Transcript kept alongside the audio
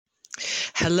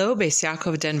Hello, Beis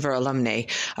Yaakov Denver alumni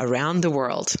around the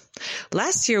world.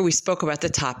 Last year, we spoke about the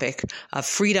topic of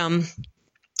freedom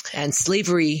and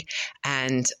slavery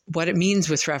and what it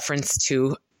means with reference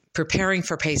to preparing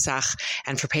for Pesach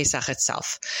and for Pesach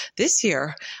itself. This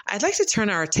year, I'd like to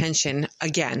turn our attention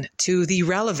again to the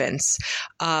relevance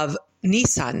of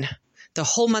Nisan, the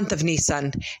whole month of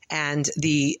Nisan, and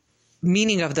the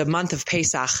meaning of the month of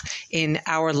Pesach in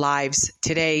our lives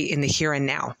today, in the here and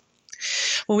now.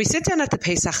 When we sit down at the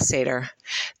Pesach Seder,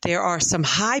 there are some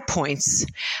high points.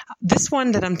 This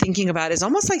one that I'm thinking about is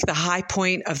almost like the high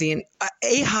point of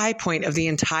the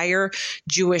entire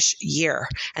Jewish year.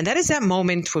 And that is that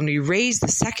moment when we raise the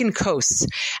second kos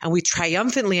and we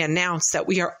triumphantly announce that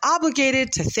we are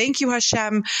obligated to thank you,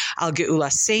 Hashem, al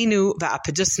Geulasenu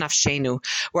va'apedus nafshenu.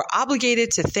 We're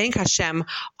obligated to thank Hashem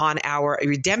on our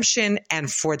redemption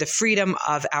and for the freedom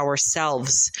of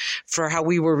ourselves, for how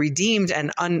we were redeemed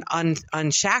and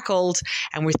unshackled.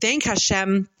 And we thank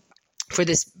Hashem for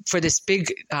this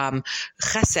big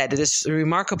chesed, this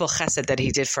remarkable chesed that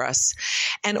he did for us.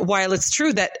 And while it's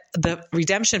true that the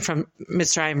redemption from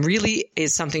Mitzrayim really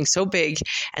is something so big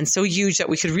and so huge that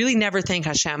we could really never thank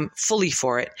Hashem fully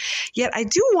for it, yet I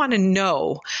do want to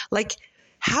know,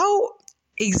 how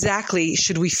exactly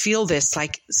should we feel this,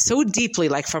 so deeply,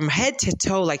 from head to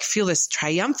toe, feel this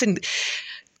triumphant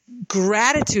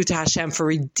gratitude to Hashem for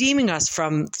redeeming us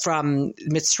from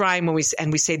Mitzrayim, when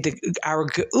we say our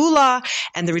Geula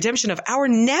and the redemption of our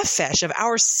nefesh, of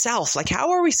our self.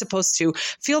 How are we supposed to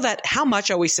feel that? How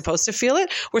much are we supposed to feel it?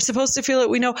 We're supposed to feel it.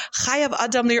 We know Chayav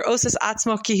Adam lir'os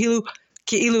atzmo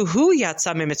ki'ilu hu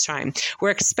yatsa miMitzrayim.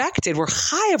 We're expected. We're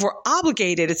chayav. We're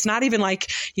obligated. It's not even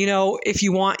if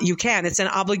you want, you can. It's an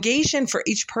obligation for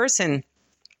each person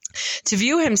to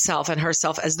view himself and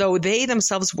herself as though they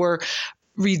themselves were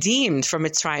redeemed from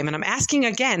Mitzrayim. And I'm asking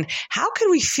again, how can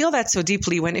we feel that so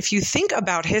deeply when, if you think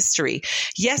about history,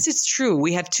 yes, it's true,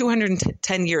 we had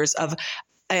 210 years of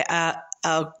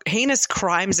heinous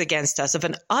crimes against us, of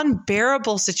an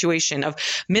unbearable situation, of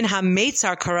min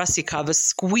ha-meitzar karasika, of a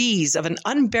squeeze, of an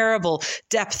unbearable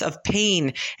depth of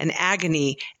pain and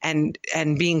agony and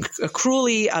being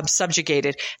cruelly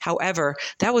subjugated. However,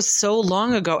 that was so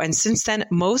long ago. And since then,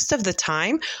 most of the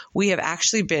time, we have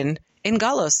actually been in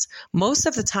Geulos. Most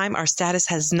of the time, our status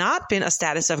has not been a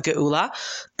status of Geula.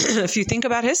 If you think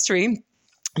about history,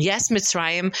 yes,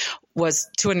 Mitzrayim was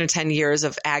 210 years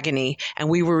of agony, and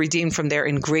we were redeemed from there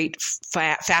in great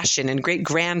fashion, in great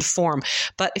grand form.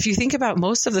 But if you think about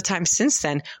most of the time since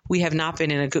then, we have not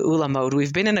been in a Geula mode.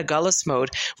 We've been in a Geulos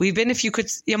mode. We've been, if you could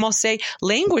almost say,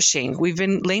 languishing. We've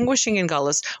been languishing in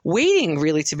Geulos, waiting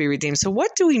really to be redeemed. So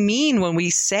what do we mean when we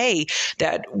say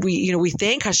that we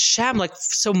thank Hashem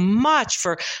so much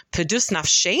for pedus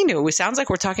nafshenu? It sounds like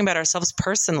we're talking about ourselves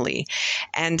personally.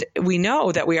 And we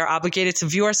know that we are obligated to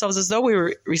view ourselves as though we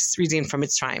were redeemed from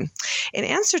Mitzrayim. In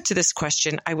answer to this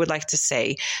question, I would like to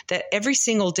say that every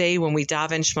single day when we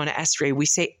daven Shmona Esrei, we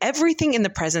say everything in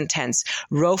the present tense.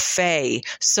 Rofei,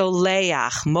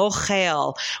 Soleach,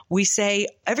 Mochel. We say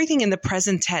everything in the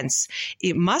present tense.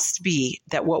 It must be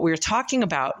that what we're talking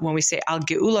about when we say Al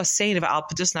Geula Seinu Al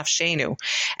Pedus Nafshenu,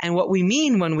 and what we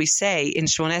mean when we say in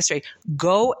Shmona Esrei,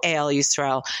 Go El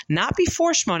Yisrael, not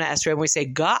before Shmona Esrei, when we say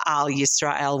Ga'al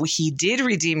Yisrael, he did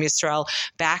redeem Yisrael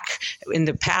back in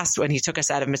the past when he took us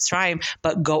out of Mitzrayim,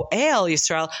 but Goel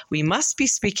Yisrael, we must be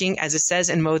speaking, as it says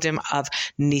in Modim, of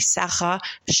Nisacha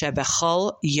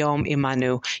Shebechol Yom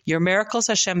Imanu. Your miracles,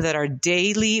 Hashem, that are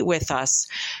daily with us.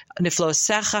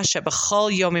 Niflosecha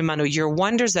Shebechol Yom Imanu. Your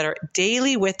wonders that are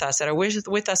daily with us, that are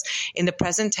with us in the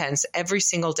present tense every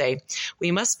single day.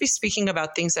 We must be speaking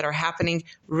about things that are happening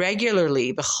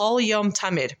regularly. Bechol Yom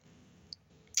Tamid.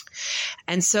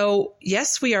 And so,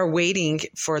 yes, we are waiting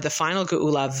for the final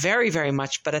Geula very, very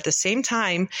much. But at the same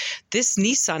time, this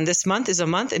Nisan, this month, is a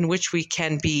month in which we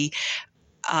can be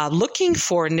looking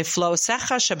for Niflo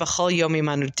Secha Shebechol Yom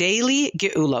Imanu, daily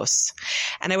Geulos.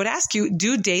 And I would ask you,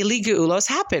 do daily Geulos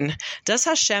happen? Does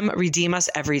Hashem redeem us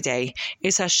every day?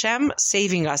 Is Hashem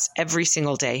saving us every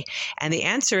single day? And the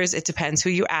answer is, it depends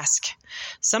who you ask.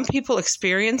 Some people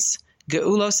experience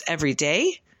Geulos every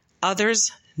day,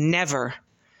 others never.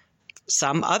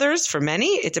 Some others, for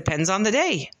many, it depends on the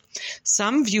day.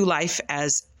 Some view life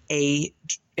as a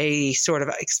sort of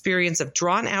experience of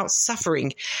drawn-out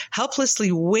suffering,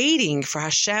 helplessly waiting for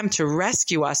Hashem to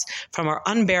rescue us from our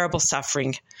unbearable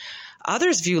suffering.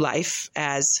 Others view life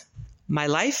as, my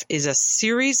life is a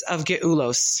series of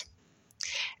Geulos.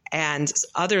 and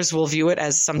others will view it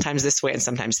as sometimes this way and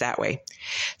sometimes that way.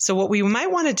 So what we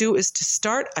might want to do is to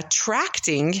start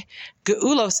attracting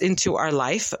Geulos into our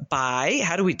life by,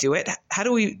 how do we do it? How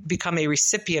do we become a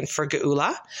recipient for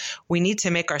Geula? We need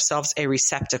to make ourselves a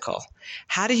receptacle.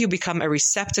 How do you become a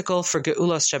receptacle for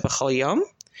Geulos shebechol yom?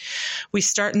 We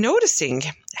start noticing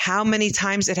how many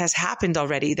times it has happened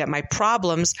already that my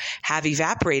problems have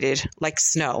evaporated like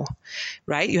snow,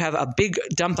 right? You have a big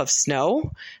dump of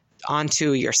snow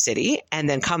onto your city, and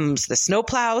then comes the snow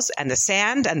plows and the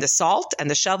sand and the salt and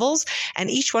the shovels, and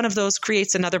each one of those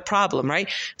creates another problem, right?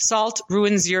 Salt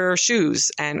ruins your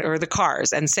shoes or the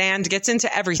cars, and sand gets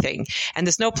into everything, and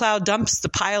the snow plow dumps the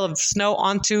pile of snow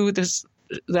onto the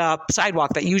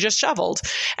sidewalk that you just shoveled,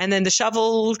 and then the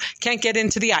shovel can't get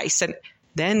into the ice, and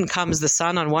then comes the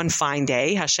sun on one fine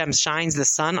day. Hashem shines the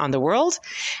sun on the world,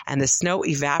 and the snow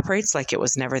evaporates like it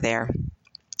was never there.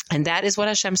 And that is what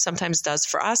Hashem sometimes does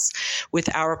for us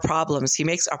with our problems. He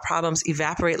makes our problems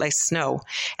evaporate like snow.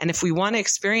 And if we want to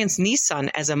experience Nisan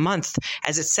as a month,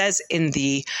 as it says in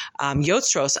the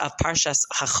Yotzros of Parshas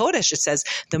HaChodesh, it says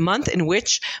the month in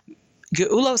which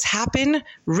Geulos happen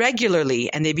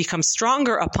regularly, and they become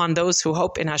stronger upon those who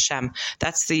hope in Hashem.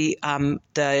 That's the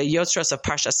Yotzros of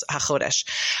Parshas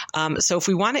HaChodesh. So if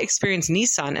we want to experience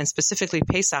Nisan, and specifically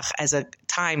Pesach, as a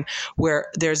time where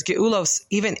there's Geulos,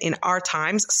 even in our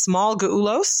times, small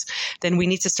Geulos, then we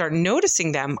need to start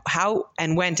noticing them. How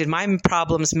and when did my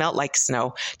problems melt like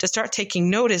snow? To start taking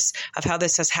notice of how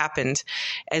this has happened,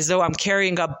 as though I'm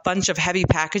carrying a bunch of heavy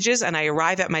packages and I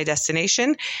arrive at my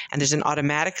destination and there's an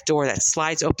automatic door that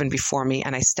slides open before me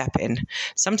and I step in.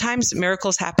 Sometimes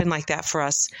miracles happen like that for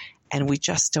us, and we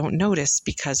just don't notice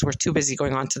because we're too busy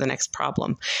going on to the next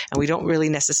problem. And we don't really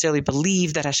necessarily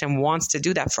believe that Hashem wants to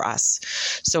do that for us.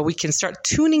 So we can start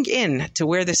tuning in to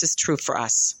where this is true for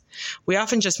us. We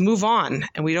often just move on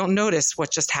and we don't notice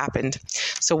what just happened.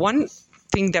 So one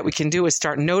thing that we can do is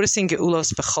start noticing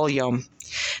Geulos b'chol yom.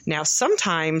 Now,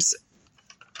 sometimes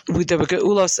the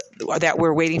Geulos that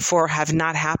we're waiting for have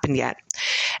not happened yet.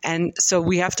 And so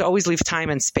we have to always leave time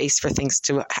and space for things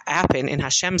to happen in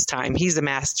Hashem's time. He's the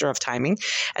master of timing.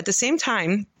 At the same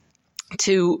time,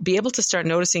 to be able to start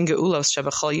noticing Geulos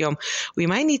shebechol yom, we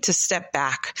might need to step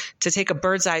back, to take a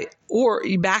bird's eye, or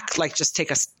back, like just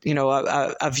take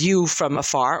a view from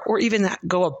afar, or even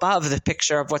go above the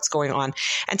picture of what's going on,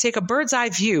 and take a bird's eye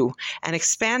view and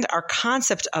expand our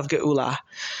concept of Geula.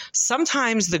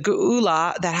 Sometimes the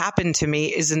Geula that happened to me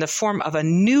is in the form of a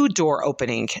new door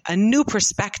opening, a new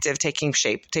perspective taking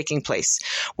place,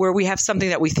 where we have something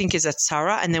that we think is a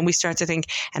tzara, and then we start to think,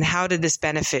 and how did this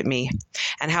benefit me?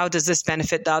 And how does this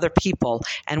benefit the other people?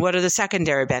 And what are the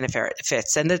secondary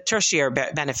benefits and the tertiary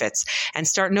benefits? And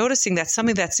start noticing that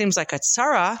something that seems like a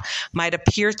tzara might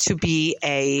appear to be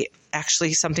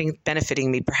actually something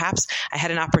benefiting me. Perhaps I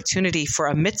had an opportunity for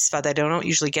a mitzvah that I don't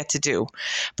usually get to do.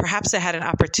 Perhaps I had an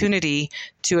opportunity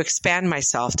to expand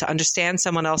myself, to understand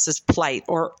someone else's plight,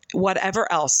 or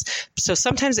whatever else. So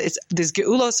sometimes these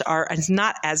Geulos are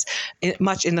not as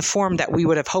much in the form that we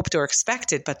would have hoped or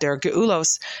expected, but they're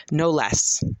Geulos no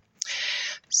less.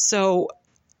 So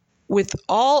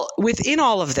within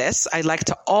all of this, I like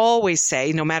to always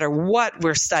say, no matter what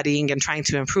we're studying and trying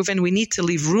to improve in, we need to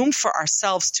leave room for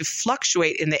ourselves to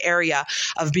fluctuate in the area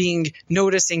of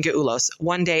noticing Geulos.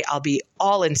 One day I'll be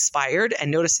all inspired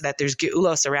and notice that there's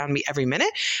Geulos around me every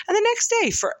minute. And the next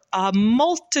day, for a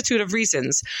multitude of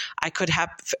reasons, I could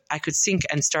sink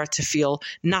and start to feel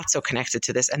not so connected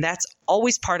to this. And that's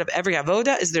always part of every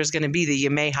avoda, is there's going to be the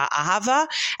Yemei HaAhava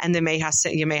and the Yemei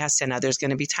HaSena. There's going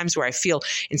to be times where I feel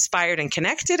inspired and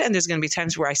connected, and there's going to be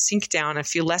times where I sink down and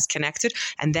feel less connected,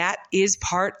 and that is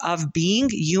part of being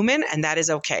human, and that is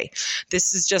okay.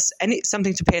 This is just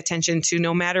something to pay attention to,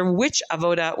 no matter which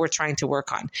avoda we're trying to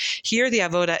work on. Here, the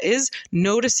avoda is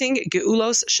noticing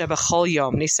Geulos shebechol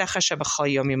yom, nisecha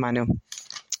shebechol yom imanu.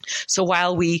 So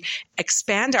while we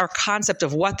expand our concept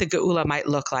of what the Geula might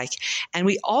look like, and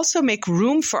we also make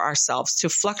room for ourselves to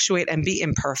fluctuate and be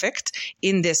imperfect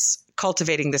in this,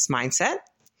 cultivating this mindset,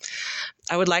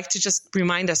 I would like to just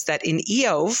remind us that in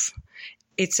Eov,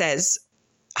 it says,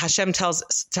 Hashem tells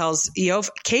Eov,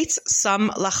 Kates sam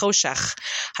lachoshech.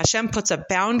 Hashem puts a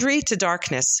boundary to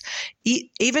darkness.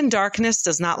 Even darkness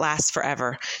does not last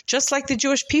forever. Just like the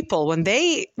Jewish people, when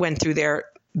they went through their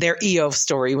Eov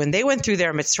story, when they went through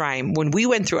their Mitzrayim, when we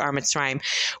went through our Mitzrayim,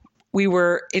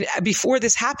 before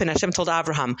this happened, Hashem told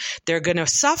Abraham, they're going to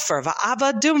suffer.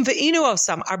 Va'avadum ve'inu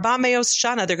osam arba meos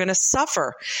shana. They're going to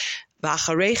suffer.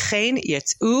 V'acharei chen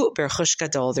yetzu berchush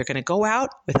gadol. They're going to go out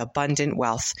with abundant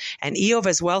wealth. And Eov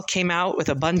as well came out with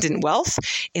abundant wealth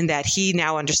in that he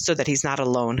now understood that he's not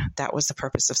alone. That was the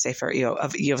purpose of Sefer Eov,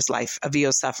 of Eov's life, of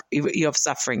Eov's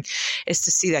suffering, is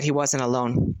to see that he wasn't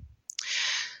alone.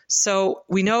 So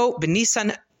we know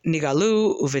B'Nisan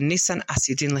Nigalu uV'Nisan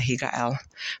Asidin Lehigael.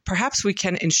 Perhaps we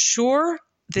can ensure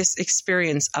this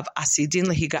experience of Asidin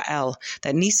Lehigael,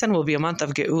 that Nisan will be a month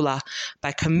of Geula,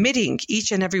 by committing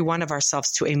each and every one of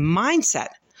ourselves to a mindset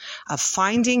of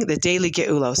finding the daily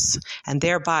Geulos, and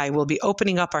thereby we'll be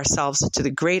opening up ourselves to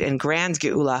the great and grand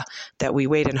Geula that we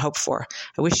wait and hope for.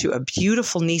 I wish you a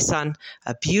beautiful Nisan,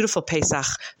 a beautiful Pesach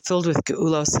filled with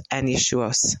Geulos and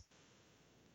Yeshuos.